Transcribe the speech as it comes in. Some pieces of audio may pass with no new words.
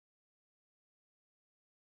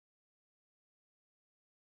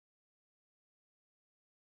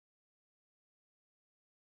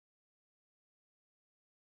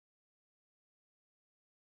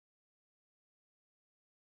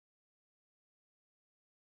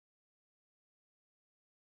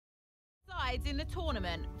sides in the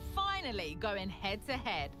tournament finally going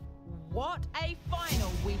head-to-head. What a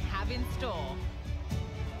final we have in store.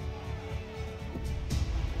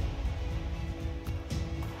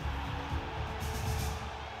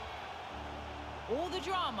 All the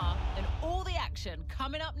drama and all the action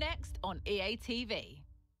coming up next on EA TV.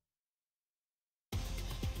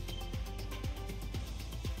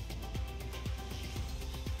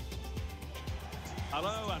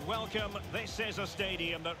 Hello and welcome. This is a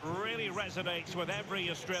stadium that really resonates with every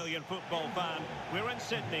Australian football fan. We're in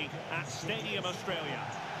Sydney at Stadium Australia.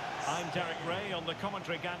 I'm Derek Ray on the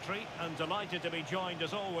commentary gantry and delighted to be joined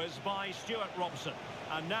as always by Stuart Robson.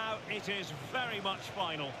 And now it is very much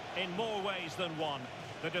final in more ways than one.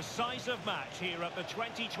 The decisive match here at the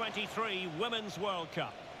 2023 Women's World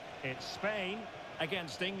Cup. It's Spain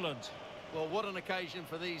against England. Well, what an occasion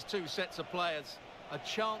for these two sets of players. A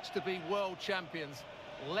chance to be world champions.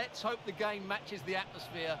 Let's hope the game matches the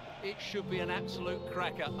atmosphere. It should be an absolute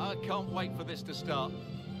cracker. I can't wait for this to start.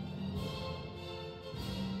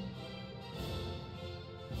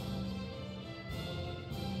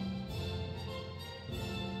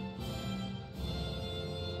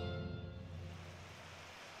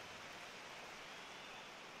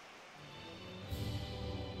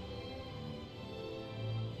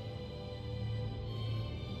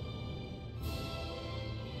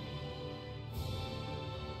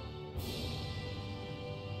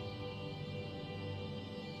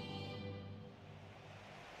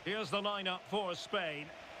 Here's the lineup for Spain.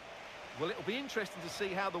 Well, it'll be interesting to see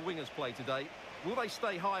how the wingers play today. Will they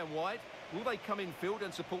stay high and wide? Will they come in field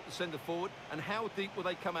and support the centre forward? And how deep will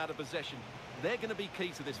they come out of possession? They're going to be key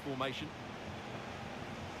to this formation.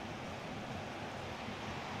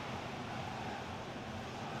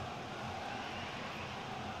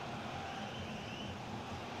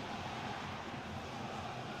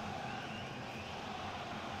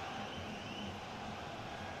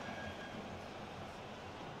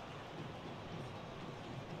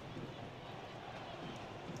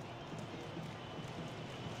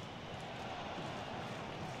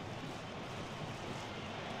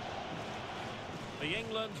 The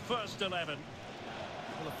England first 11.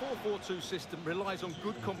 Well, the 4-4-2 system relies on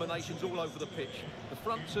good combinations all over the pitch. The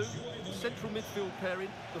front two, the central midfield pairing,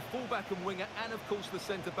 the fullback and winger, and of course the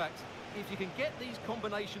centre-backs. If you can get these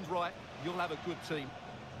combinations right, you'll have a good team.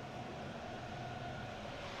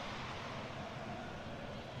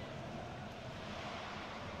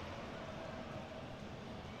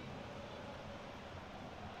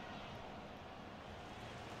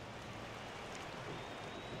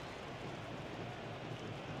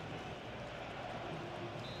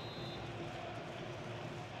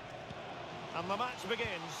 And the match begins.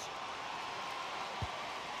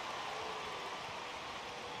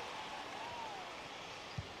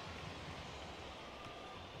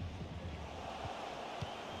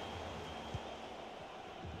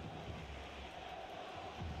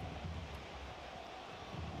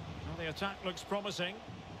 Well, the attack looks promising.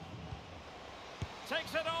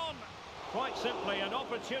 Takes it on. Quite simply an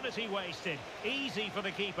opportunity wasted. Easy for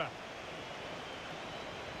the keeper.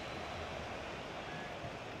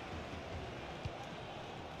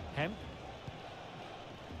 Hemp.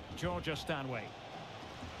 Georgia Stanway.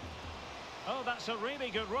 Oh, that's a really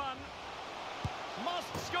good run.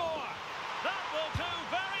 Must score. That will do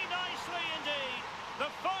very nicely indeed.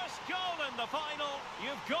 The first goal in the final.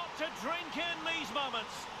 You've got to drink in these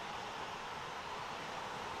moments.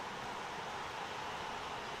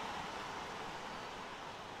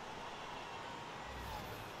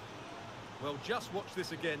 Well, just watch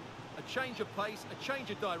this again. A change of pace, a change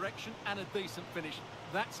of direction, and a decent finish.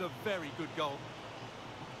 That's a very good goal.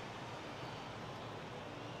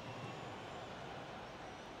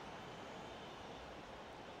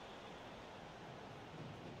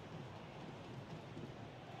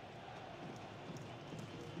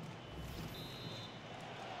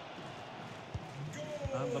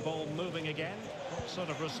 And the ball moving again. What sort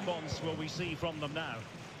of response will we see from them now?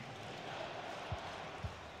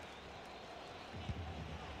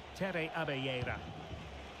 Tere Abeyera.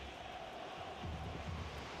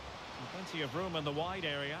 Plenty of room in the wide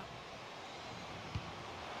area.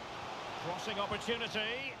 Crossing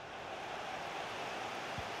opportunity.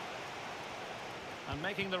 And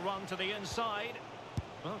making the run to the inside.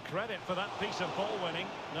 Well, credit for that piece of ball winning.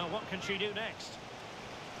 Now what can she do next?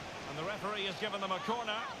 And the referee has given them a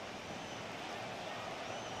corner.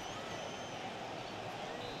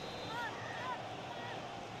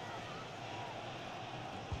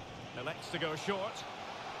 Elects to go short.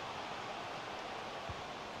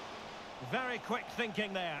 Very quick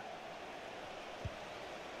thinking there.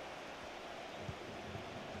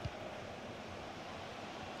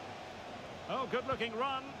 Oh, good-looking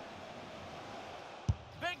run.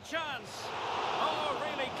 Big chance. Oh,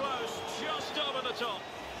 really close. Just over the top.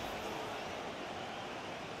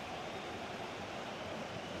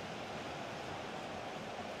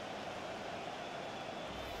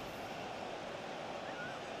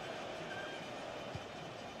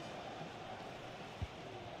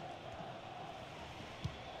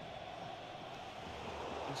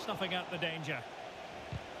 And snuffing out the danger.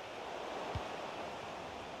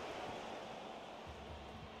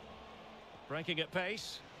 Breaking at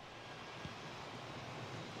pace.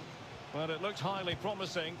 Well, it looked highly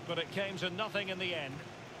promising, but it came to nothing in the end.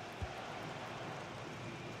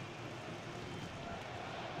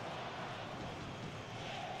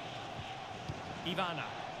 Ivana.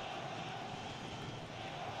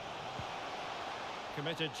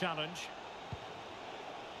 Committed challenge.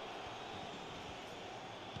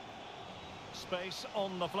 Space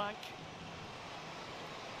on the flank.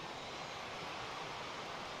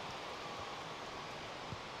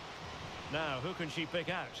 Now, who can she pick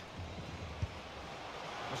out?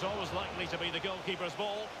 It's always likely to be the goalkeeper's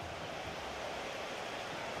ball.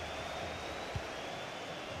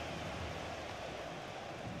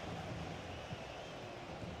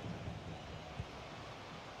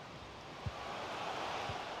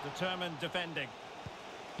 Determined defending.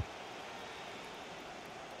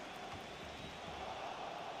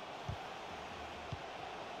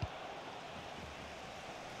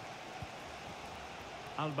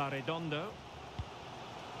 Albaredondo.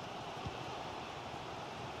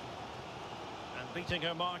 And beating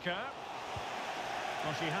her marker.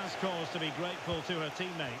 Well, she has cause to be grateful to her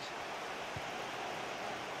teammate.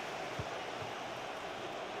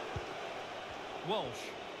 Walsh.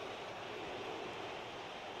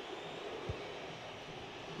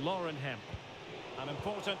 Lauren Hemp. An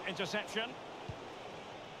important interception.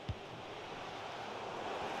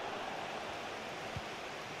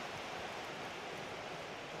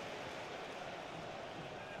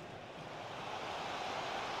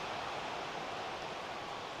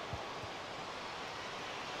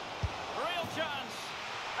 Real chance.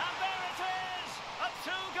 And there it is! A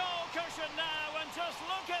two-goal cushion now, and just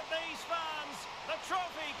look at these fans. The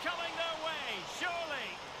trophy coming their way, surely.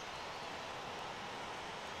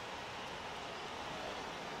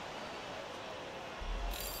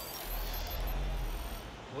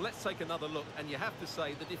 Well, let's take another look, and you have to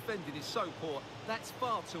say the defending is so poor. That's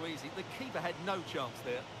far too easy. The keeper had no chance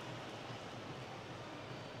there.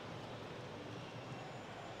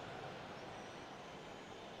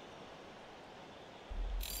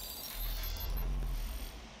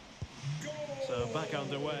 So back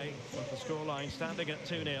underway, with the scoreline standing at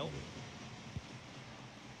 2-0.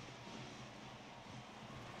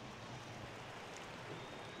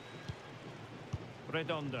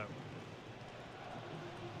 Redondo.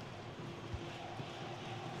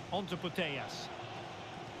 On to Putellas.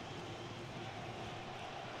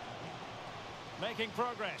 Making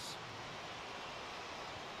progress.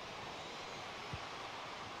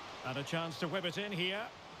 And a chance to whip it in here.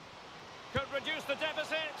 Could reduce the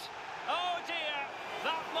deficit. Oh dear,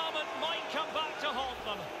 that moment might come back to haunt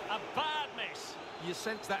them. A bad miss. You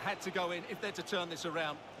sense that had to go in if they're to turn this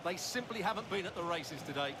around. They simply haven't been at the races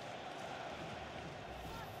today.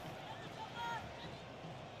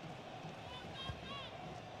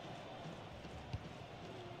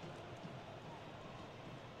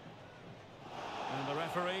 And the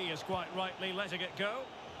referee is quite rightly letting it go.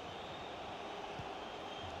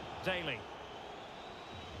 Daly.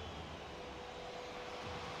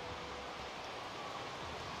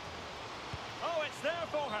 Oh, it's there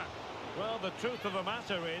for her. Well, the truth of the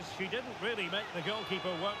matter is she didn't really make the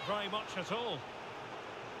goalkeeper work very much at all.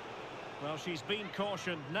 Well, she's been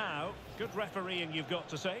cautioned now. Good refereeing, you've got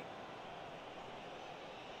to say.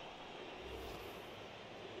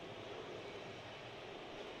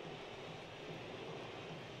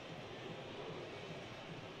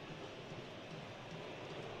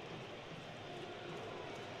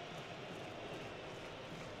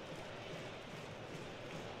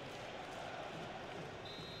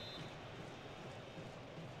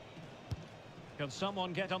 Can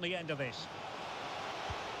someone get on the end of this?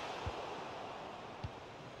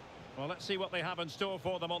 Well, let's see what they have in store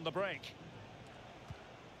for them on the break.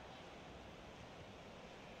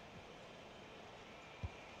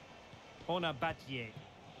 Ona Battier.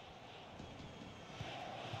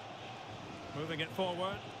 Moving it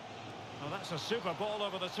forward. Oh, that's a super ball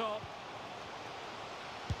over the top.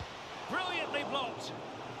 Brilliantly blocked.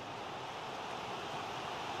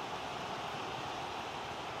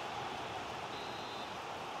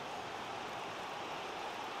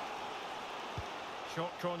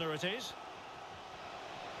 Short corner it is.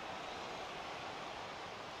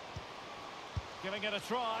 Giving it a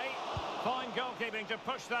try. Fine goalkeeping to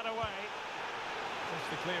push that away. Just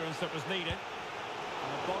the clearance that was needed.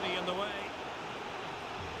 And the body in the way.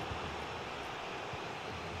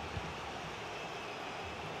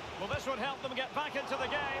 Well, this would help them get back into the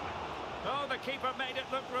game. Oh, the keeper made it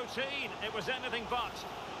look routine. It was anything but.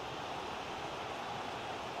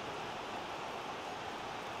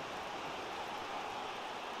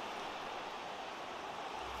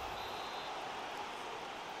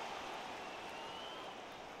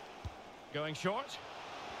 Going short.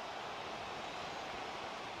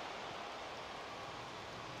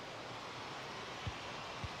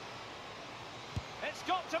 It's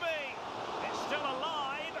got to be. It's still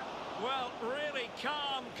alive. Well, really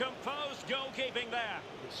calm, composed goalkeeping there.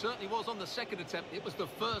 It certainly was on the second attempt. It was the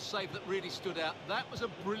first save that really stood out. That was a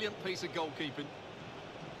brilliant piece of goalkeeping.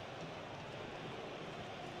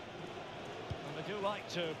 And they do like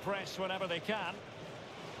to press whenever they can.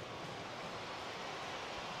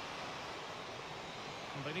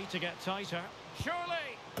 And they need to get tighter.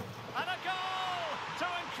 Surely! And a goal! To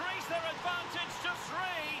increase their advantage to 3.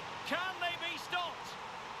 Can they be stopped?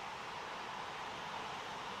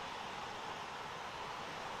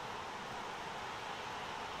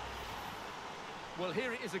 Well,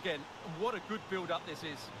 here it is again. What a good build-up this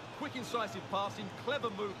is. Quick, incisive passing,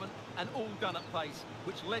 clever movement, and all done at pace,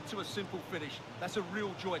 which led to a simple finish. That's a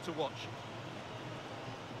real joy to watch.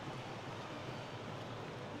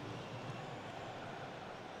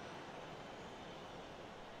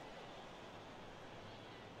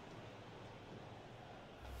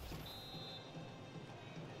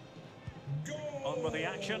 On with the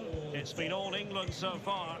action. It's been all England so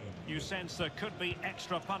far. You sense there could be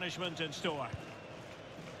extra punishment in store.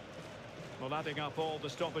 Well, adding up all the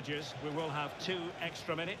stoppages, we will have 2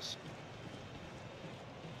 extra minutes.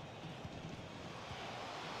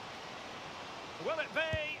 Will it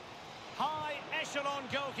be? High echelon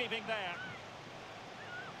goalkeeping there.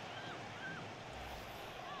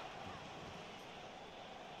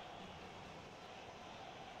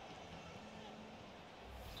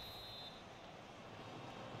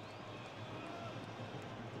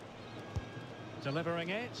 Delivering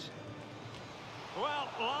it. Well,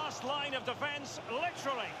 last line of defence,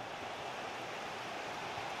 literally.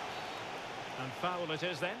 And foul it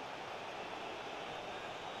is then.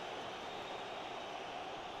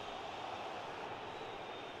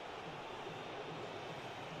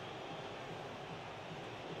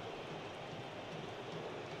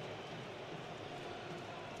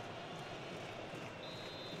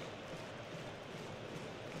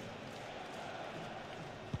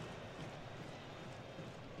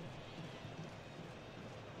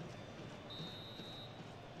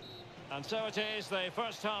 And so it is, the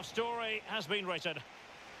first half story has been written.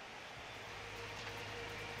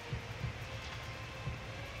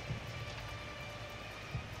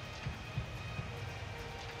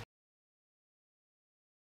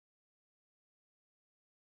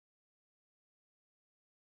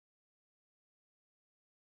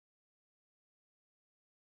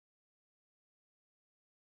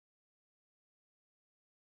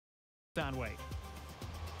 Stanway.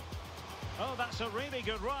 Oh, that's a really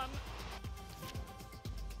good run.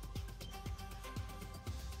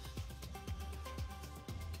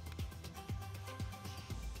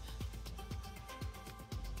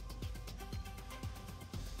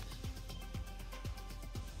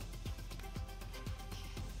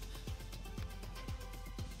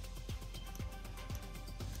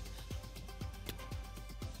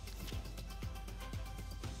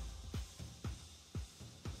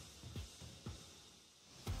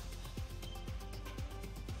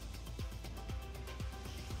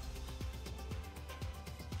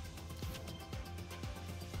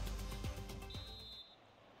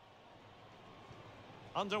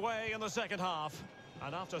 Underway in the second half.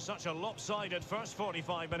 And after such a lopsided first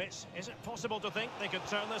 45 minutes, is it possible to think they could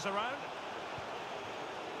turn this around?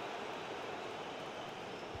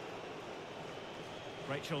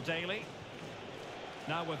 Rachel Daly.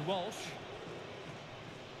 Now with Walsh.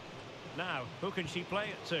 Now, who can she play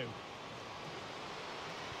it to?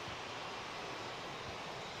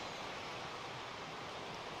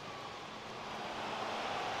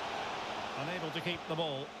 Unable to keep the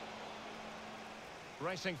ball.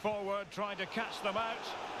 Racing forward, trying to catch them out.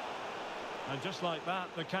 And just like that,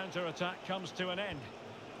 the counter-attack comes to an end.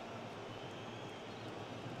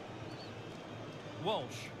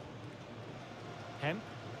 Walsh. Hemp.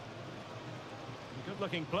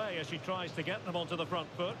 Good-looking play as she tries to get them onto the front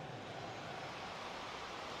foot.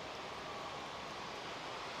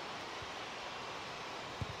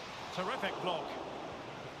 Terrific block.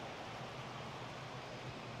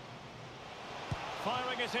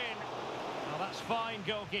 Firing it in. Well, that's fine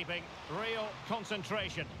goalkeeping. Real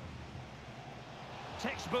concentration.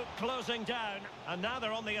 Textbook closing down, and now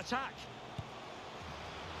they're on the attack.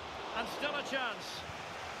 And still a chance.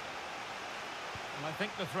 And I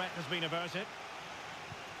think the threat has been averted.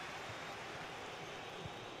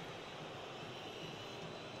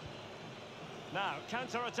 Now,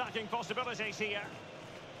 counter-attacking possibilities here.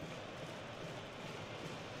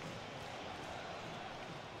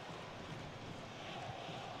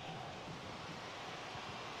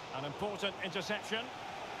 An important interception.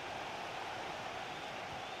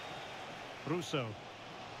 Russo.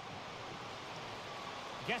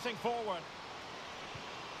 Getting forward.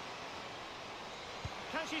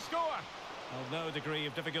 Can she score? Well, no degree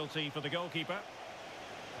of difficulty for the goalkeeper.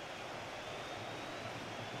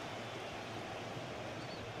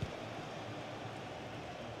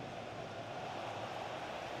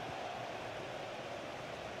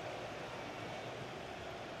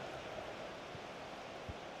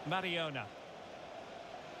 Mariona.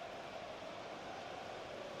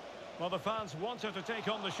 Well, the fans wanted to take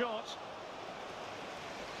on the shot.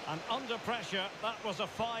 And under pressure, that was a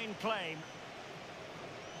fine claim.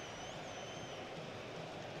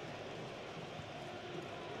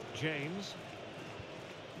 James.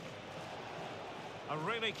 A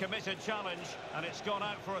really committed challenge, and it's gone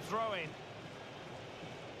out for a throw-in.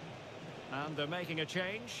 And they're making a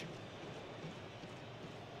change.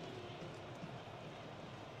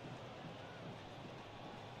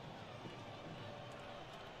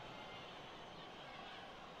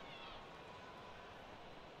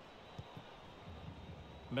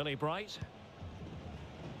 Millie Bright.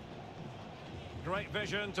 Great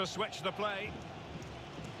vision to switch the play.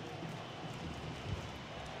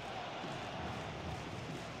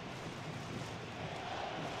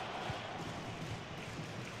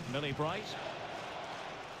 Millie Bright.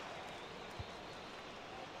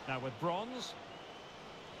 Now with Bronze.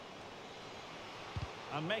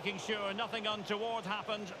 And making sure nothing untoward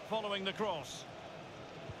happened following the cross.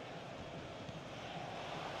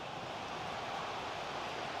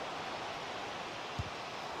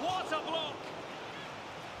 What a block!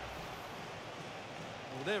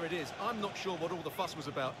 Well, there it is. I'm not sure what all the fuss was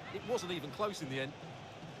about. It wasn't even close in the end.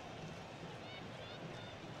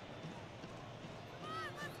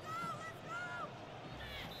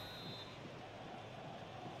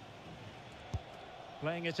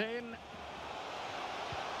 Playing it in.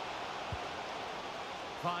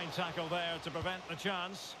 Fine tackle there to prevent the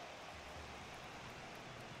chance.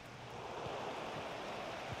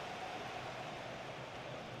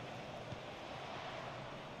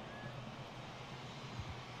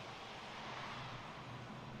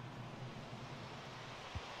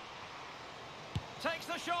 Takes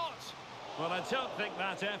the shot. Well, I don't think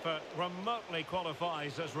that effort remotely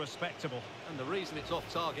qualifies as respectable. And the reason it's off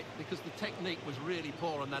target, because the technique was really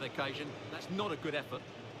poor on that occasion. That's not a good effort.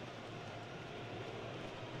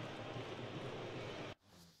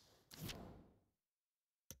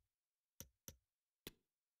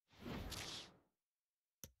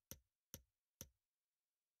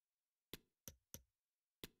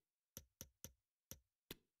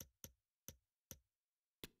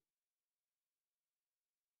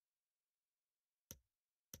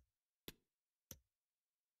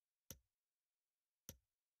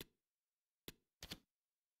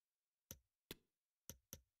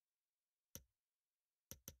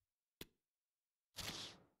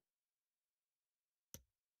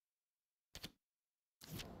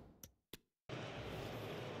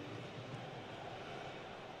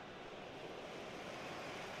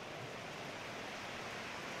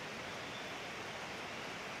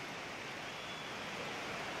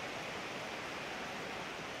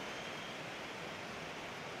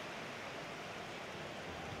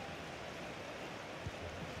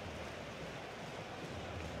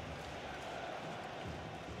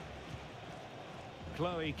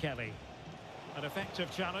 Chloe Kelly. An effective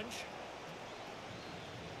challenge.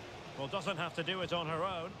 Well, doesn't have to do it on her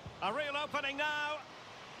own. A real opening now.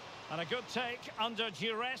 And a good take under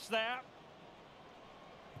duress there.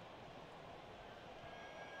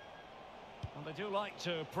 And they do like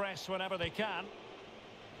to press whenever they can.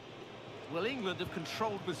 Well, England have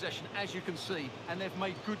controlled possession, as you can see, and they've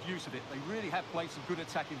made good use of it. They really have played some good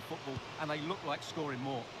attacking football, and they look like scoring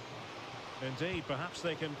more. Indeed, perhaps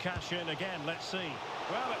they can cash in again. Let's see.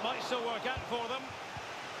 Well, it might still work out for them.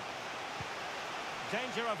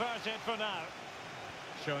 Danger averted for now.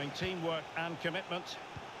 Showing teamwork and commitment.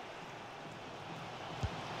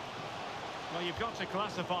 Well, you've got to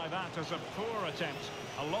classify that as a poor attempt.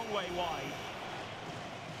 A long way wide.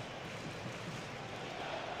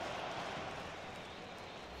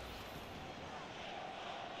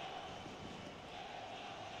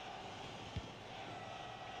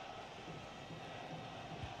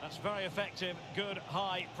 That's very effective, good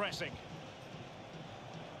high pressing.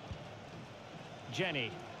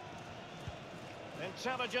 Jenny.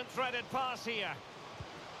 Intelligent threaded pass here.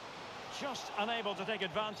 Just unable to take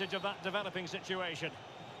advantage of that developing situation.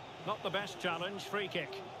 Not the best challenge, free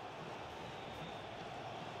kick.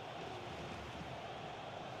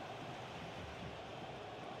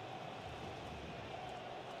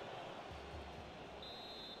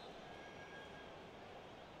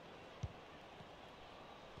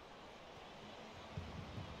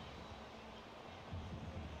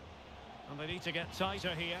 And they need to get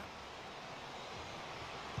tighter here.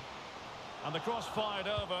 And the cross fired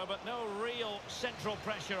over, but no real central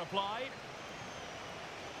pressure applied.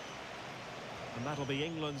 And that'll be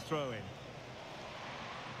England's throw-in.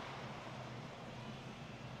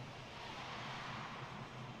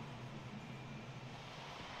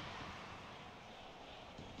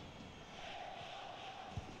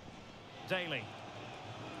 Daly.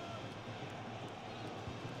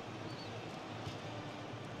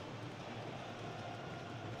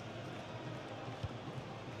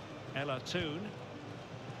 Ella Toon.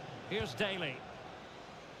 Here's Daly.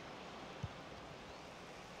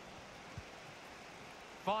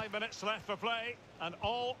 5 minutes left for play, and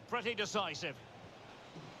all pretty decisive.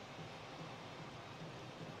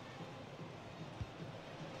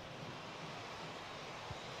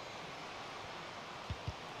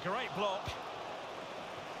 Great block.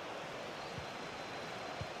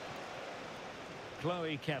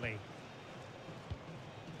 Chloe Kelly.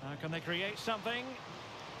 Can they create something?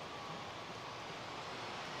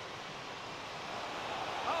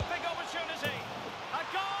 Oh, big opportunity. A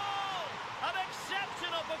goal! An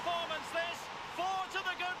exceptional performance this. 4 to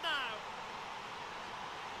the good now.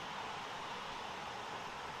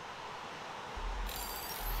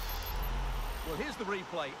 Well, here's the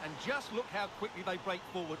replay, and just look how quickly they break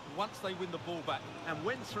forward once they win the ball back. And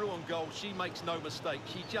when through on goal, she makes no mistake.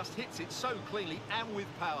 She just hits it so cleanly and with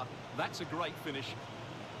power. That's a great finish.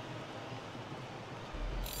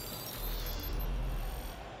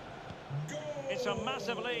 It's a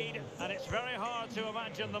massive lead, and it's very hard to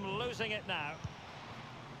imagine them losing it now.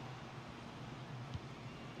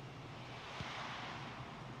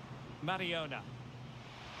 Mariona.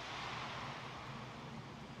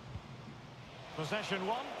 Possession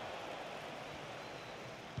one.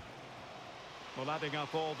 Well, adding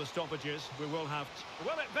up all the stoppages, we will have...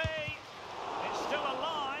 Will it be? It's still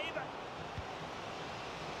alive.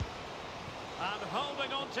 And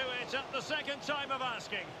holding on to it at the second time of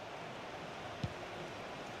asking.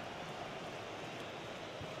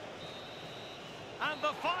 And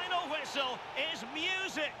the final whistle is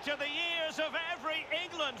music to the ears of every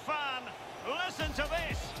England fan. Listen to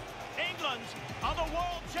this. England are the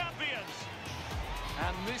world champions.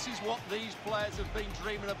 And this is what these players have been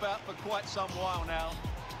dreaming about for quite some while now.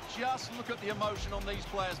 Just look at the emotion on these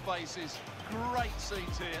players' faces. Great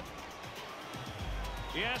scenes here.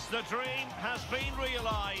 Yes, the dream has been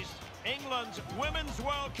realised. England's Women's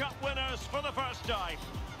World Cup winners for the first time.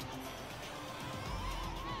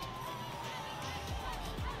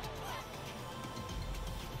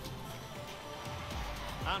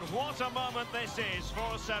 And what a moment this is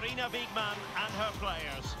for Sarina Wiegman and her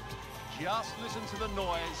players. Just listen to the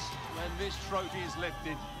noise when this trophy is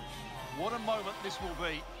lifted. What a moment this will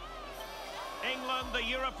be. England, the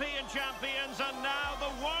European champions, and now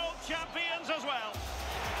the world champions as well.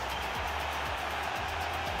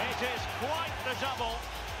 It is quite the double,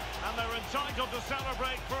 and they're entitled to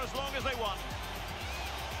celebrate for as long as they want.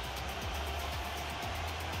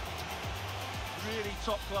 Really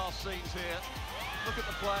top-class scenes here. Look at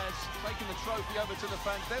the players taking the trophy over to the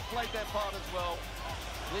fans. They've played their part as well.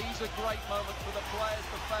 These are great moments for the players,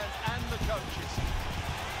 the fans and the coaches.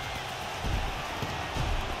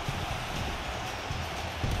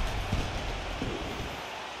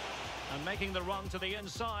 And making the run to the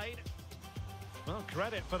inside. Well,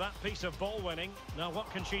 credit for that piece of ball winning. Now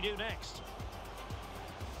what can she do next?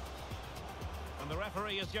 And the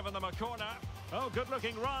referee has given them a corner. Oh,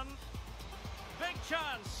 good-looking run. Big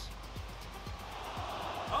chance.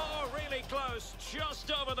 Oh, really close. Just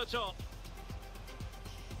over the top.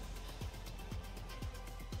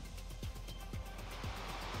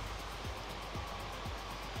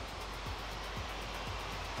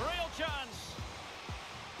 Real chance.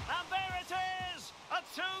 And there it is. A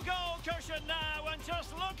two-goal cushion now. And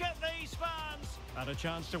just look at these fans. And a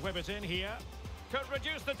chance to whip it in here. Could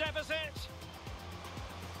reduce the deficit.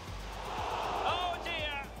 Oh,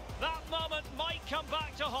 dear. That moment might come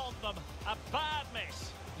back to haunt them. A bad miss.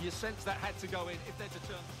 You sense that had to go in if they're to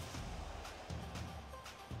turn.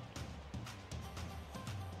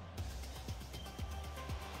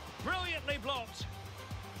 Brilliantly blocked.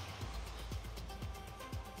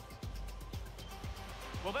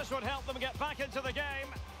 Well, this would help them get back into the game.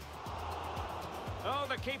 Oh,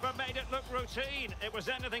 the keeper made it look routine. It was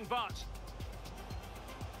anything but.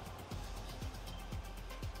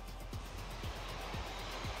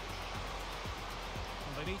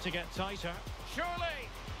 Well, they need to get tighter. Surely!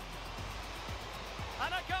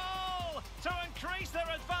 And a goal to increase their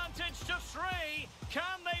advantage to 3. Can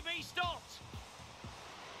they be stopped?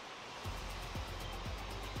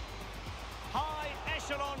 High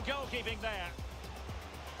echelon goalkeeping there.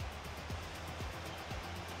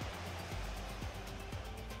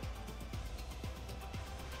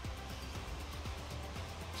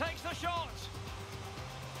 Takes the shot.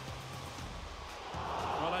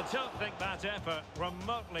 Well, I don't think that effort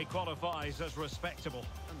remotely qualifies as respectable.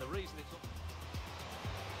 And the reason it's...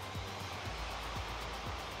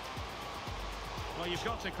 Well, you've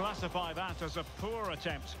got to classify that as a poor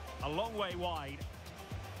attempt. A long way wide.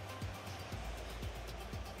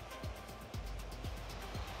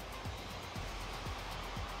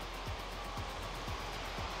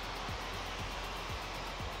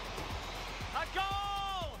 A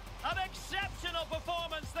goal! An exceptional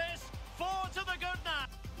performance this. 4 to the good now.